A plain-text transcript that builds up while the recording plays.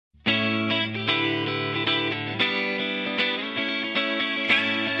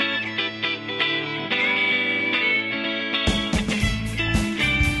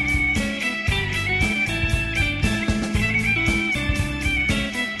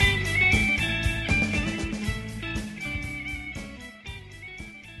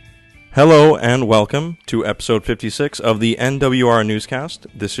Hello and welcome to episode 56 of the NWR Newscast.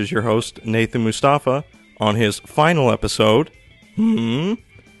 This is your host, Nathan Mustafa, on his final episode.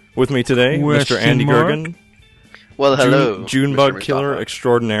 With me today, Mr. Andy Goergen. Well, hello, Junebug killer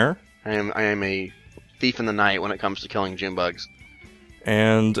extraordinaire. I am a thief in the night when it comes to killing June bugs.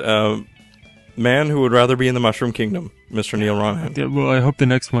 And man who would rather be in the Mushroom Kingdom, Mr. Neal Ronaghan. Yeah, well, I hope the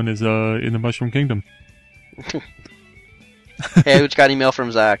next one is in the Mushroom Kingdom. Hey, I just got an email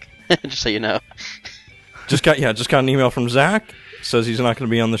from Zach. Just so you know. Just got an email from Zach. Says he's not going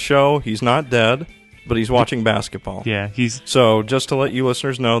to be on the show. He's not dead, but he's watching basketball. Yeah, So, just to let you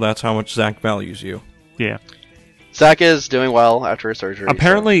listeners know, that's how much Zach values you. Yeah. Zach is doing well after his surgery.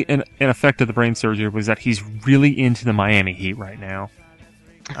 Apparently, an effect of the brain surgery was that he's really into the Miami Heat right now.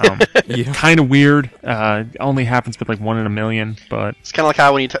 Yeah. Kind of weird. Only happens with like 1 in a million, but it's kind of like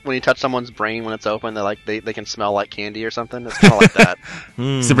how when you touch someone's brain when it's open, they can smell like candy or something. It's kind of like that.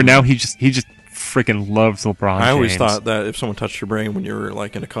 So for now, he just freaking loves LeBron James. I always thought that if someone touched your brain when you were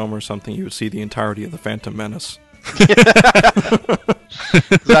like in a coma or something, you would see the entirety of the Phantom Menace. Zach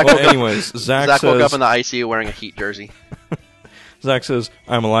Zach woke up in the ICU wearing a Heat jersey. Zach says,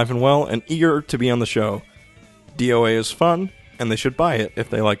 I'm alive and well and eager to be on the show. DOA is fun, and they should buy it if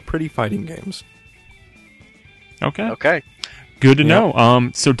they like pretty fighting games. Okay. Good to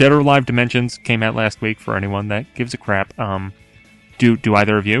know. So Dead or Alive Dimensions came out last week for anyone that gives a crap. Do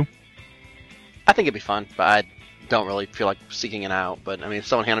either of you? I think it'd be fun, but I don't really feel like seeking it out. But I mean, if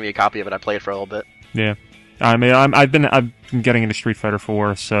someone handed me a copy of it, I'd play it for a little bit. Yeah. I mean, I've been getting into Street Fighter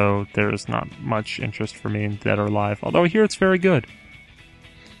 4, so there's not much interest for me in Dead or Alive. Although I hear it's very good.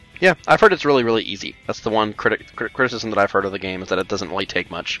 Yeah, I've heard it's really, really easy. That's the one criticism that I've heard of the game, is that it doesn't really take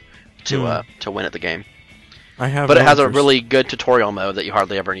much to win at the game. But it has a really good tutorial mode that you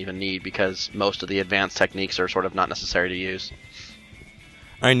hardly ever even need, because most of the advanced techniques are sort of not necessary to use.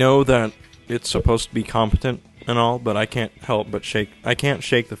 I know that it's supposed to be competent and all, but I can't help but shake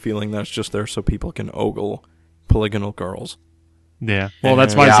the feeling that it's just there so people can ogle polygonal girls. Yeah. Well,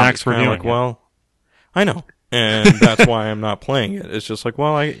 that's why Zach's reviewing it. Well, I know. And that's why I'm not playing it. It's just like,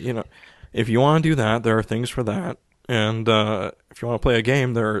 well, if you want to do that, there are things for that. And if you want to play a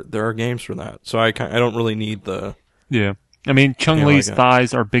game, there are games for that. So I don't really need the... Yeah. I mean, Chun-Li's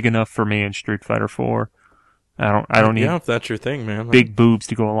thighs are big enough for me in Street Fighter 4. I don't need... Yeah, if that's your thing, man. Big boobs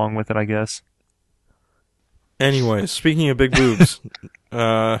to go along with it, I guess. Anyways, speaking of big boobs,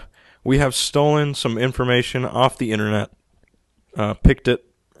 we have stolen some information off the internet, picked it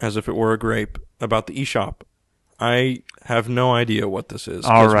as if it were a grape, about the eShop. I have no idea what this is,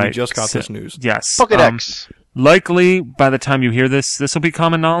 because we just got this news. Yes. Pokédex. Likely, by the time you hear this will be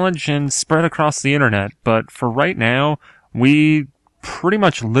common knowledge and spread across the internet. But for right now, we pretty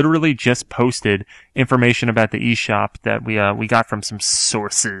much literally just posted information about the eShop that we got from some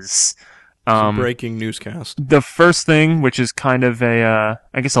sources. Breaking newscast. The first thing, which is kind of I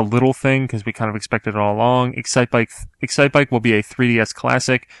guess a little thing, because we kind of expected it all along, Excitebike will be a 3DS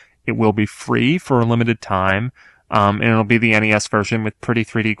classic. It will be free for a limited time. And it'll be the NES version with pretty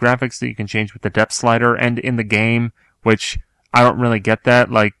 3D graphics that you can change with the depth slider and in the game, which I don't really get that.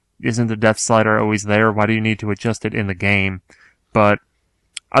 Like, isn't the depth slider always there? Why do you need to adjust it in the game? But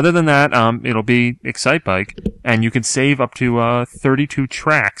other than that, it'll be Excitebike, and you can save up to 32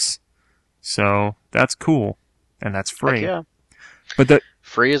 tracks. So that's cool, and that's free. Heck yeah. But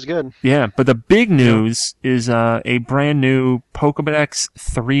free is good. Yeah, but the big news is a brand new Pokédex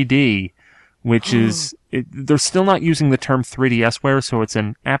 3D, which is they're still not using the term 3DSware, so it's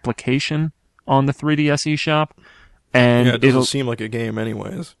an application on the 3DS eShop. And it doesn't seem like a game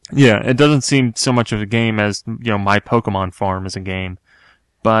anyways. Yeah, it doesn't seem so much of a game as, My Pokemon Farm is a game.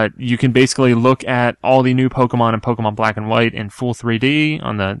 But you can basically look at all the new Pokemon in Pokemon Black and White in full 3D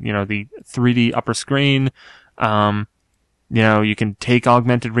on the, the 3D upper screen. You can take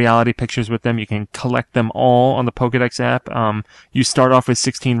augmented reality pictures with them. You can collect them all on the Pokédex app. You start off with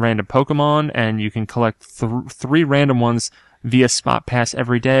 16 random Pokemon, and you can collect 3 random ones via Spot Pass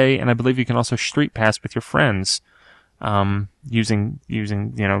every day. And I believe you can also Street Pass with your friends, using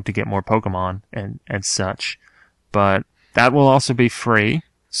to get more Pokemon and such. But that will also be free,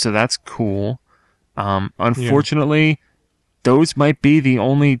 so that's cool. Unfortunately, those might be the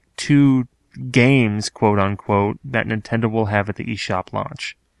only 2 games, quote unquote, that Nintendo will have at the eShop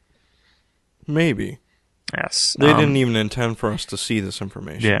launch. Maybe. Yes. They didn't even intend for us to see this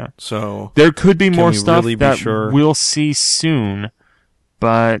information. Yeah. So there could be more stuff really that we'll see soon,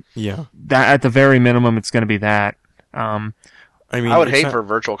 but that at the very minimum, it's going to be that. I would hate for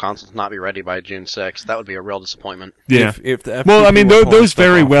Virtual Consoles to not be ready by June 6th. That would be a real disappointment. Yeah. If the those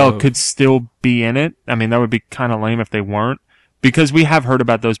very well could still be in it. I mean, that would be kind of lame if they weren't. because we have heard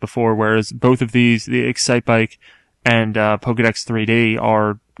about those before, whereas both of these, the Excitebike and Pokédex 3D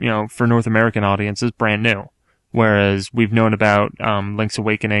are, for North American audiences, brand new. Whereas we've known about Link's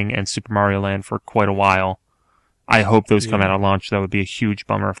Awakening and Super Mario Land for quite a while. I hope those come out at launch. That would be a huge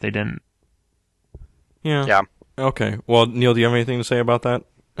bummer if they didn't. Yeah. Okay. Well, Neal, do you have anything to say about that?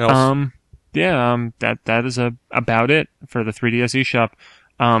 Else? That is about it for the 3DS eShop.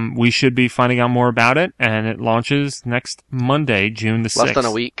 We should be finding out more about it, and it launches next Monday, June the 6th. Less than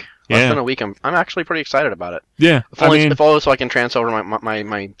a week. Less than a week. I'm actually pretty excited about it. Yeah. If only so I can transfer over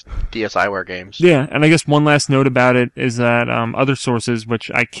my DSiWare games. Yeah, and I guess one last note about it is that other sources, which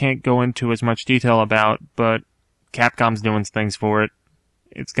I can't go into as much detail about, but Capcom's doing things for it.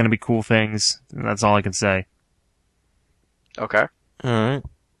 It's going to be cool things. And that's all I can say. Okay. All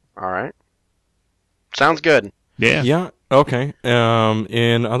right. Sounds good. Yeah. Yeah. Okay.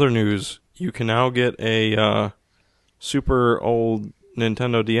 In other news, you can now get a super old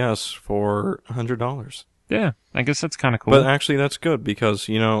Nintendo DS for $100. Yeah, I guess that's kind of cool. But actually, that's good because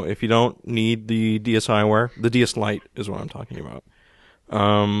if you don't need the DSiWare, the DS Lite is what I'm talking about.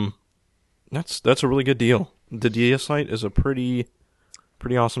 That's a really good deal. The DS Lite is a pretty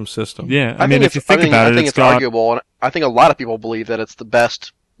awesome system. Yeah, I mean, if you think about it, I think it's arguable, and I think a lot of people believe that it's the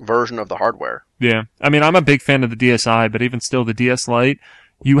best version of the hardware. Yeah, I mean, I'm a big fan of the DSi, but even still, the DS Lite,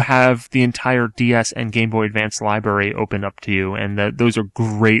 you have the entire DS and Game Boy Advance library open up to you, and those are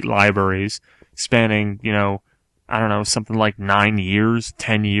great libraries spanning, I don't know, something like 9 years,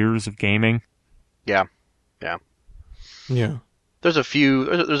 10 years of gaming. Yeah. There's a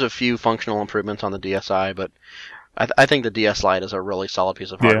few functional improvements on the DSi, but I think the DS Lite is a really solid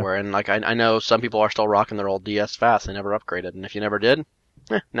piece of hardware, and I know some people are still rocking their old DS Fast. They never upgraded, and if you never did,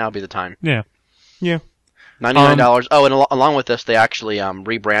 now would be the time. Yeah. $99. And along with this, they actually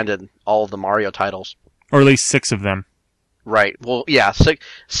rebranded all of the Mario titles, or at least 6 of them. Right. Well, yeah,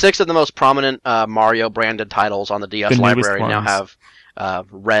 six of the most prominent Mario branded titles on the DS library now have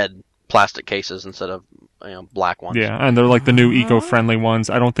red plastic cases instead of black ones. Yeah, and they're like the new eco-friendly ones.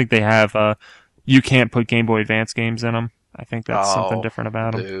 I don't think they have. You can't put Game Boy Advance games in them. I think that's something different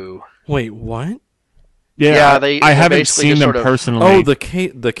about them. Boo. Wait, what? Yeah, I haven't seen them personally. Oh, the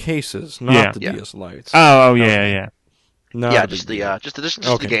cases, not the DS Lites. Oh, yeah. No, just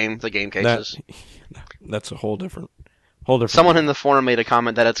the game cases. That's a whole different. Someone in the forum made a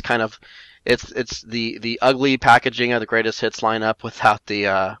comment that it's kind of it's the ugly packaging of the greatest hits lineup without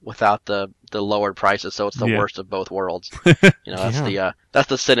the lowered prices, so it's the worst of both worlds. That's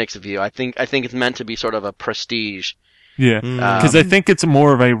the cynic's view. I think it's meant to be sort of a prestige. Yeah, because I think it's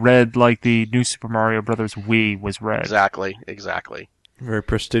more of a red, like the new Super Mario Brothers Wii was red. Exactly. Very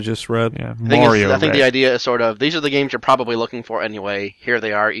prestigious red. Yeah, I think the idea is sort of, these are the games you're probably looking for anyway. Here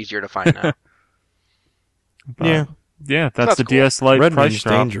they are, easier to find now. Yeah, that's the cool. DS Lite red price means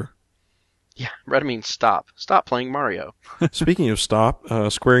drop. danger. Yeah, red means stop. Stop playing Mario. Speaking of stop,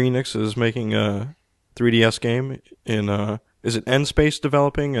 Square Enix is making a 3DS game in is it N-Space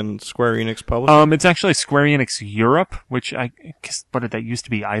developing and Square Enix publishing? It's actually Square Enix Europe, which I guess, what did that used to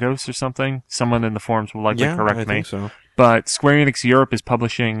be, Eidos or something? Someone in the forums will likely correct me. I think so. But Square Enix Europe is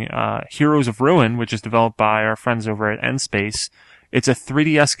publishing Heroes of Ruin, which is developed by our friends over at N-Space. It's a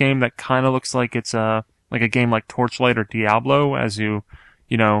 3DS game that kind of looks like it's a game like Torchlight or Diablo, as you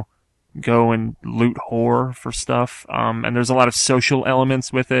go and loot horror for stuff. And there's a lot of social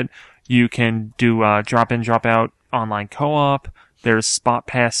elements with it. You can do drop in, drop out online co-op. There's spot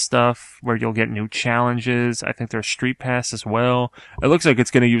pass stuff where you'll get new challenges. I think there's street pass as well. It looks like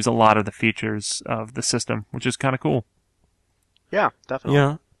it's going to use a lot of the features of the system, which is kind of cool. Yeah, definitely.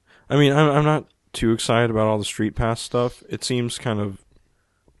 Yeah. I mean, I'm not too excited about all the street pass stuff. It seems kind of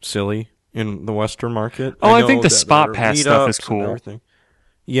silly in the Western market. Oh, I think the spot pass stuff is cool.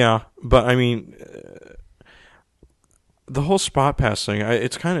 Yeah, but I mean, the whole spot pass thing,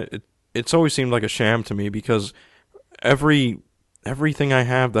 it's always seemed like a sham to me because everything I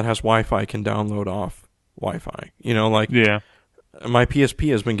have that has Wi-Fi can download off Wi-Fi. My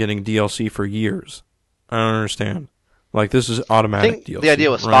PSP has been getting DLC for years. I don't understand. Like, this is automatic DLC. The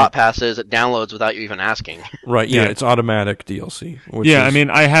idea with Spot Pass is it downloads without you even asking. Right, yeah, it's automatic DLC.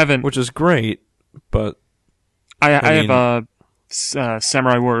 I haven't... Which is great, but... I have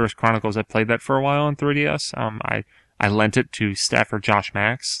Samurai Warriors Chronicles. I played that for a while on 3DS. I lent it to Stafford Josh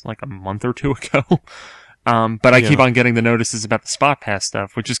Max like a month or two ago. But I keep on getting the notices about the Spot Pass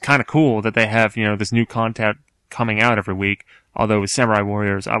stuff, which is kind of cool that they have, this new content coming out every week. Although with Samurai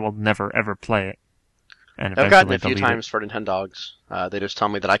Warriors, I will never ever play it. And I've gotten it a few times for Nintendogs. They just tell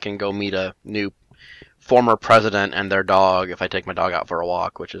me that I can go meet a new former president and their dog if I take my dog out for a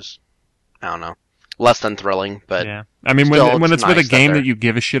walk, which is, I don't know. less than thrilling, but yeah. I mean, still, when it's with a game that that you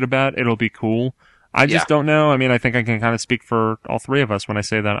give a shit about, it'll be cool. I just don't know. I mean, I think I can kind of speak for all three of us when I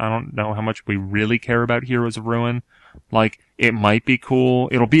say that I don't know how much we really care about Heroes of Ruin. Like, it might be cool.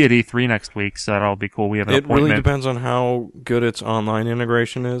 It'll be at E3 next week, so that'll be cool. We have an appointment. It really depends on how good its online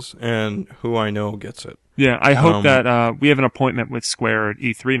integration is and who I know gets it. Yeah, I hope that we have an appointment with Square at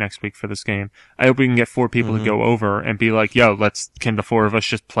E3 next week for this game. I hope we can get 4 people to go over and be like, yo, can the 4 of us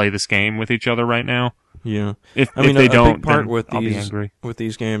just play this game with each other right now? Yeah. If they don't, big part then I'll be angry. with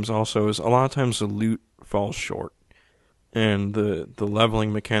these games also is a lot of times the loot falls short. And the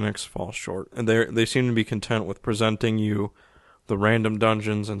leveling mechanics fall short. And they seem to be content with presenting you the random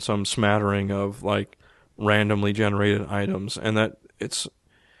dungeons and some smattering of like randomly generated items, and that it's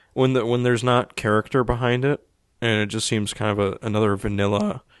when there's not character behind it, and it just seems kind of another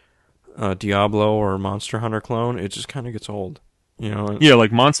vanilla Diablo or Monster Hunter clone. It just kind of gets old, you know. Yeah,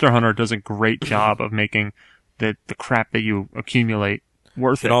 like Monster Hunter does a great job of making the crap that you accumulate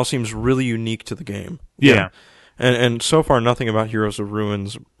worth it. It all seems really unique to the game. Yeah. And so far, nothing about Heroes of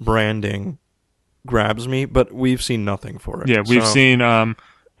Ruin's branding grabs me, but we've seen nothing for it. Yeah, we've seen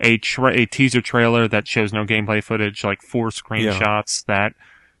a teaser trailer that shows no gameplay footage, like 4 screenshots that,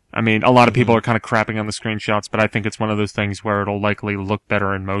 I mean, a lot of people are kind of crapping on the screenshots, but I think it's one of those things where it'll likely look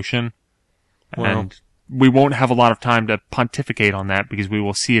better in motion. Well, and we won't have a lot of time to pontificate on that because we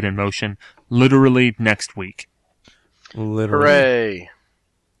will see it in motion literally next week. Literally. Hooray!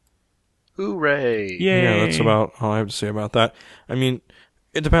 Hooray! Yay. Yeah, that's about all I have to say about that. I mean,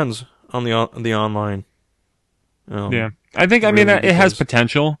 it depends on the online. Yeah. I think, I mean, it has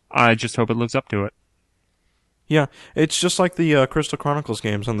potential. I just hope it lives up to it. Yeah, it's just like the Crystal Chronicles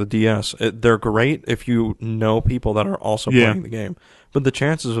games on the DS. They're great if you know people that are also playing the game. But the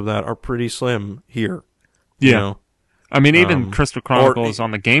chances of that are pretty slim here. Yeah. You know? I mean, even Crystal Chronicles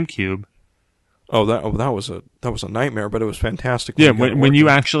on the GameCube. Oh, that was a nightmare, but it was fantastic. When you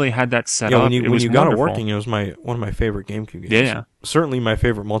actually had that set up, when you got wonderful. it working, it was one of my favorite GameCube games. Yeah. Certainly my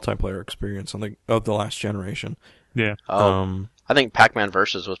favorite multiplayer experience of the last generation. Yeah. I think Pac-Man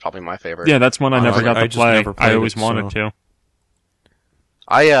Versus was probably my favorite. Yeah, that's one I never got to play. I always wanted to.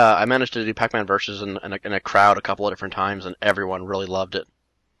 I managed to do Pac-Man Versus in a crowd a couple of different times, and everyone really loved it.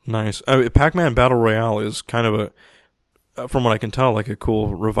 Nice. Pac-Man Battle Royale is kind of from what I can tell, like a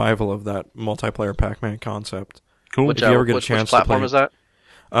cool revival of that multiplayer Pac-Man concept. Cool. Which platform is that?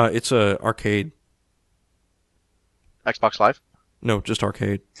 It's a arcade. Xbox Live? No, just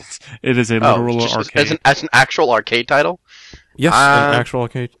arcade. It is a literal arcade. As an actual arcade title? Yes, an actual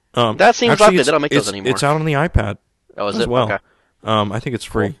arcade. That seems lovely. They don't make those anymore. It's out on the iPad. Oh, is as it? well. Okay. I think it's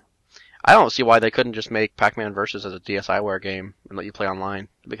free. Cool. I don't see why they couldn't just make Pac-Man Versus as a DSiWare game and let you play online.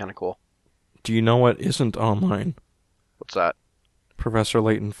 It'd be kind of cool. Do you know what isn't online? What's that? Professor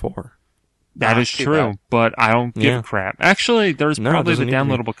Layton 4. That is true, but I don't give a crap. Actually, there's probably the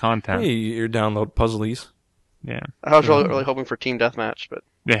downloadable content. Hey, you download puzzlies. Yeah. I was really hoping for Team Deathmatch, but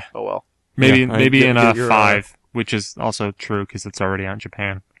oh well. Maybe in 5, which is also true because it's already out in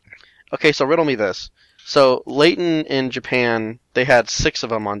Japan. Okay, so riddle me this. So Layton in Japan, they had 6 of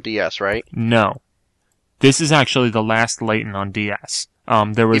them on DS, right? No. This is actually the last Layton on DS.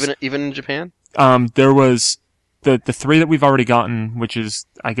 There was even in Japan? There was the 3 that we've already gotten, which is,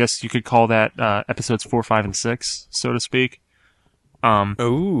 I guess you could call that episodes 4, 5, and 6, so to speak.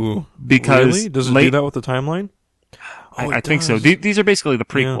 Oh, because really? Does it do that with the timeline? I think so. These are basically the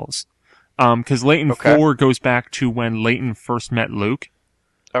prequels. Because Layton 4 goes back to when Layton first met Luke.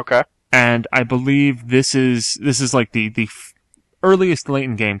 Okay. And I believe this is like the earliest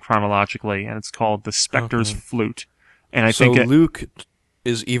Layton game chronologically, and it's called The Spectre's Flute. And I think Luke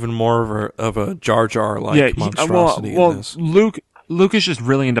is even more of a Jar Jar like monstrosity in this. Luke is just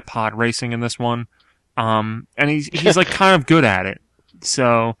really into pod racing in this one. And he's like kind of good at it.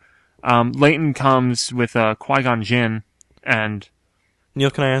 So Layton comes with Qui-Gon Jinn and Neil,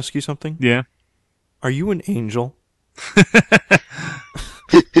 can I ask you something? Yeah. Are you an angel?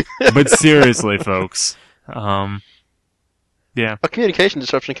 But seriously, folks. Yeah. A communication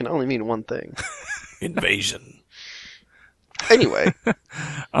disruption can only mean one thing. Invasion. Anyway.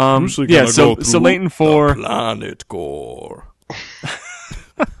 So Layton 4 Planet Core.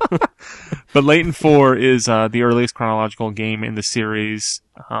 But Layton 4 is the earliest chronological game in the series.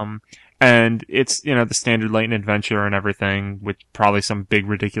 And it's, the standard Layton adventure and everything, with probably some big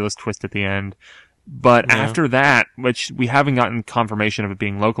ridiculous twist at the end. But after that, which we haven't gotten confirmation of it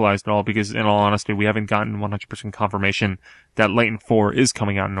being localized at all, because in all honesty, we haven't gotten 100% confirmation that Layton 4 is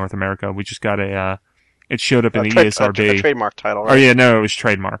coming out in North America. We just got it showed up in the ESRB. A trademark title, right? Oh yeah, no, it was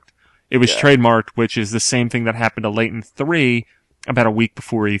trademarked. It was trademarked, which is the same thing that happened to Layton 3, about a week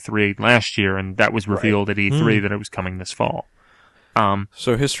before E3 last year, and that was revealed at E3 that it was coming this fall.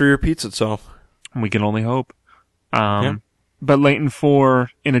 So history repeats itself. We can only hope. But Layton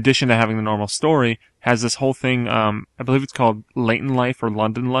 4, in addition to having the normal story, has this whole thing, I believe it's called Layton Life or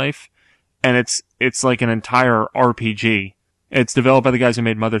London Life, and it's like an entire RPG. It's developed by the guys who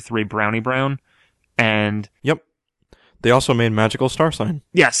made Mother 3 Brownie Brown, and... Yep. They also made Magical Star Sign.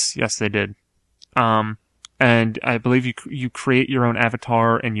 Yes, they did. And I believe you create your own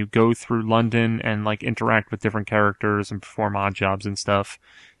avatar and you go through London and like interact with different characters and perform odd jobs and stuff.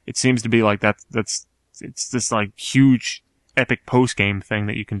 It seems to be like it's this like huge epic post-game thing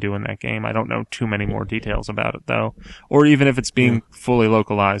that you can do in that game. I don't know too many more details about it though, or even if it's being fully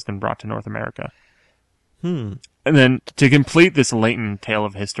localized and brought to North America. And then to complete this latent tale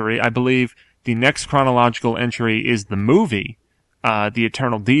of history, I believe the next chronological entry is the movie, The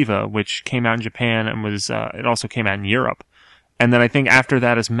Eternal Diva, which came out in Japan and was, it also came out in Europe. And then I think after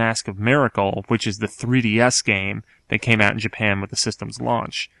that is Mask of Miracle, which is the 3DS game that came out in Japan with the system's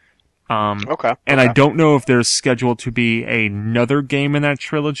launch. And I don't know if there's scheduled to be another game in that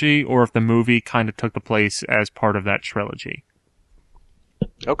trilogy or if the movie kind of took the place as part of that trilogy.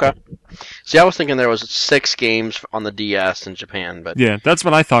 Okay. See, I was thinking there was 6 games on the DS in Japan, but... Yeah, that's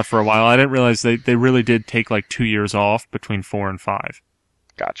what I thought for a while. I didn't realize they really did take like 2 years off between 4 and 5.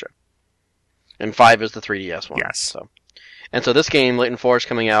 Gotcha. And 5 is the 3DS one. Yes. So this game, Layton 4, is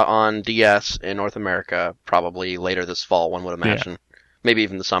coming out on DS in North America probably later this fall, one would imagine. Yeah. Maybe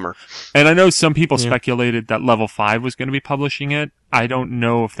even the summer. And I know some people speculated that Level 5 was going to be publishing it. I don't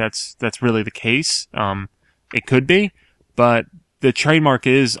know if that's really the case. It could be, but the trademark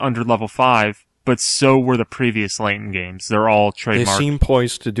is under Level 5, but so were the previous Layton games. They're all trademarked. They seem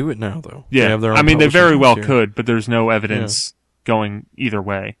poised to do it now, though. Yeah, they have their own they very well could, but there's no evidence going either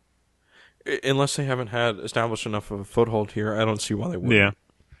way. Unless they haven't had established enough of a foothold here, I don't see why they wouldn't. Yeah.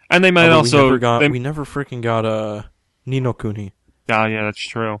 And they might also... We never freaking got Ni no Kuni. Oh, yeah, that's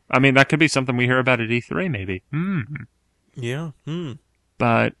true. I mean, that could be something we hear about at E3, maybe. Yeah.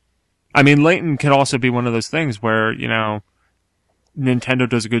 But, I mean, Layton could also be one of those things where, you know, Nintendo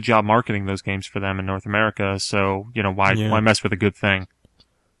does a good job marketing those games for them in North America, so, you know, why mess with a good thing?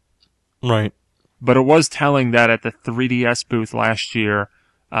 Right. But it was telling that at the 3DS booth last year,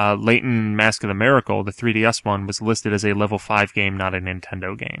 Layton Mask of the Miracle, the 3DS one, was listed as a Level 5 game, not a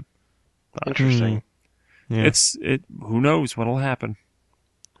Nintendo game. But, interesting. Yeah. Who knows what'll happen?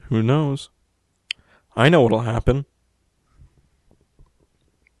 Who knows? I know what'll happen.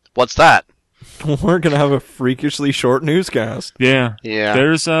 What's that? We're gonna have a freakishly short newscast. Yeah.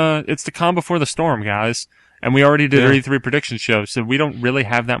 There's it's the calm before the storm, guys. And we already did our E3 prediction show, so we don't really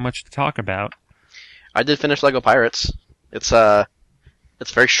have that much to talk about. I did finish Lego Pirates. It's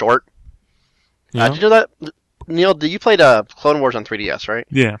very short. Yeah. Did you know that, Neal? You played Clone Wars on 3DS, right?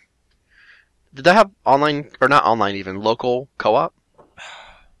 Yeah. Did that have online, or not online even, local co-op?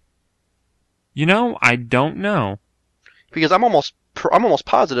 You know, I don't know. Because I'm almost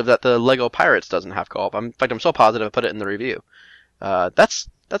positive that the Lego Pirates doesn't have co-op. In fact, I'm so positive I put it in the review. That's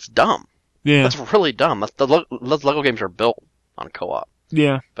dumb. Yeah. That's really dumb. Those Lego games are built on co-op.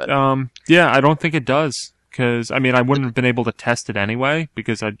 Yeah. But, I don't think it does. Because, I mean, I wouldn't have been able to test it anyway,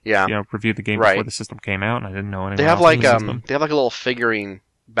 because I reviewed the game before the system came out, and I didn't know anything. They have like a little figurine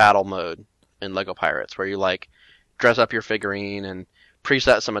battle mode in Lego Pirates, where you like dress up your figurine and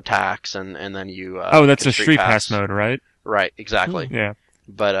preset some attacks, and then you that's a Street Pass mode, right? Right, exactly. Yeah.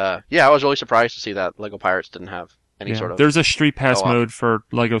 But I was really surprised to see that Lego Pirates didn't have any sort of... There's a Street Pass mode for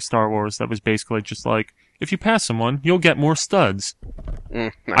Lego Star Wars that was basically just like, if you pass someone, you'll get more studs.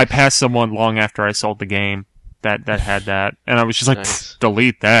 Nice. I passed someone long after I sold the game that had that, and I was just like, nice.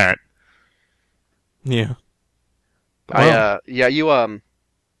 Delete that. Yeah.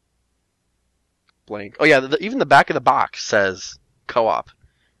 Blank. Oh yeah, even the back of the box says co-op.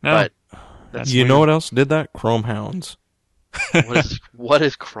 No, but you know what else did that? Chrome Hounds. What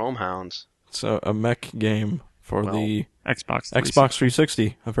is Chrome Hounds? It's a mech game for the Xbox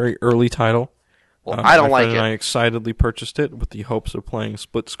 360, a very early title. Well, I don't like it. I excitedly purchased it with the hopes of playing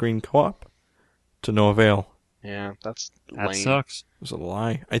split-screen co-op, to no avail. Yeah, that lame. Sucks. It was a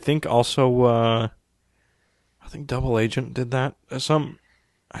lie. I think also, Double Agent did that.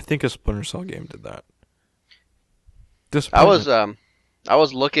 I think a Splinter Cell game did that. I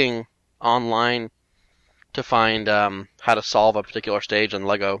was looking online to find how to solve a particular stage on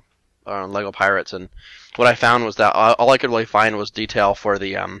Lego Pirates, and what I found was that all I could really find was detail for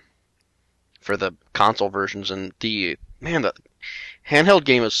the console versions, and the handheld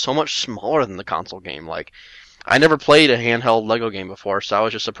game is so much smaller than the console game. Like, I never played a handheld Lego game before, so I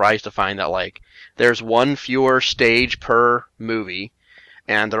was just surprised to find that like there's one fewer stage per movie,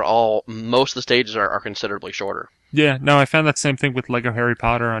 and most of the stages are considerably shorter. Yeah, no, I found that same thing with Lego Harry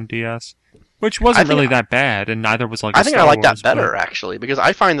Potter on DS, which wasn't really that bad, and neither was like. I think I like that better actually, because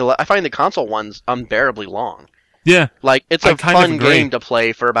I find the console ones unbearably long. Yeah, like it's a fun game to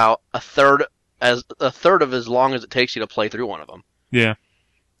play for about a third of as long as it takes you to play through one of them. Yeah.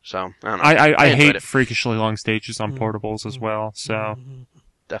 So I don't know. I hate freakishly long stages on portables as well. So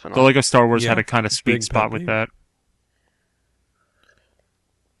definitely, the Lego Star Wars had a kind of sweet spot with that.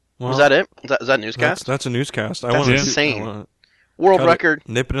 Well, was that it? Is that newscast? That's a newscast. That's insane. World record.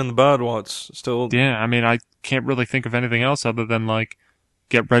 Nip it in the bud while it's still. Yeah, I mean, I can't really think of anything else other than like,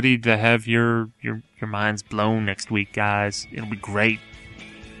 get ready to have your minds blown next week, guys. It'll be great.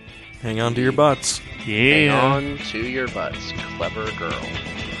 Hang on to your butts. Yeah. Hang on to your butts, clever girl.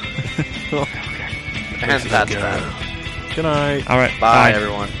 And that's that. Good night. All right. Bye,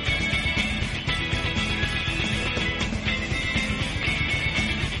 everyone.